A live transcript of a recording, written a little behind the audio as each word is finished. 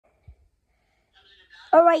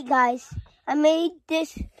Alright guys, I made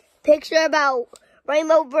this picture about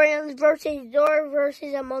Rainbow Brands versus Dora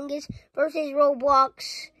versus Among Us versus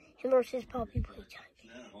Roblox and versus Poppy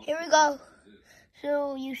Playtime. Here we go.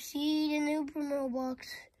 So you see the new from Roblox.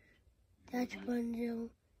 That's Bunzo.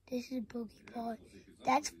 This is Boogie Pot.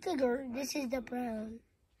 That's Figure. This is the brown.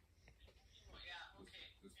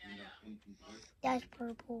 That's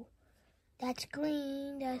purple. That's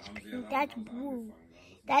green. That's pink. That's blue.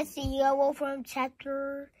 That's the yellow from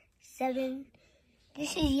chapter 7.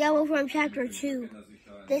 This is yellow from chapter 2.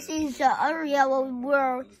 This is the other yellow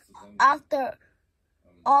where after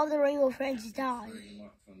all the rainbow friends die.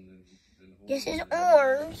 This is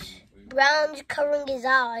orange. Brown's covering his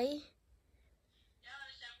eye.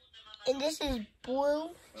 And this is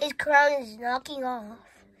blue. His crown is knocking off.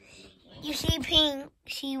 You see pink.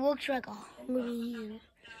 She looks like a hungry ear.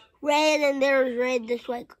 Red, and there's red that's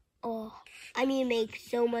like, oh. I mean, make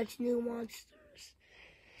so much new monsters.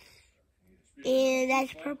 And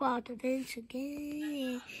that's purple out the fence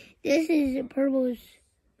again. This is purple's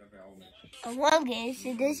Among Us.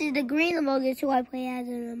 And this is the green Among Us, who I play as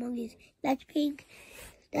an Among Us. That's pink.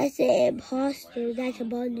 That's an imposter. That's a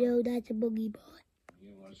Bunzo. That's a Boogie Bot.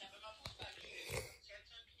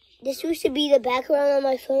 This used to be the background on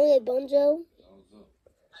my phone at Bunzo.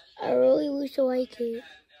 I really used to like it.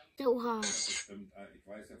 So hot.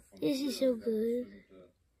 This is so good.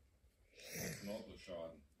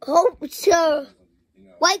 Hope so.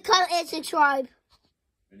 Like, comment, and subscribe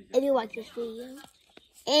if you like this video.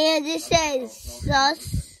 And this says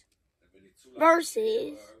Sus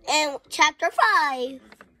versus and chapter 5.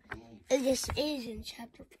 And this is in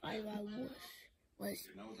chapter 5. I was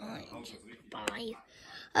on chapter 5.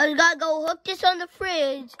 I was gonna go hook this on the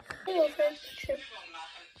fridge.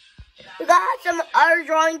 We got some other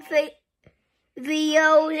drawing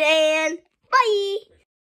videos and bye.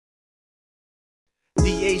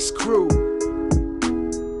 The Ace Crew.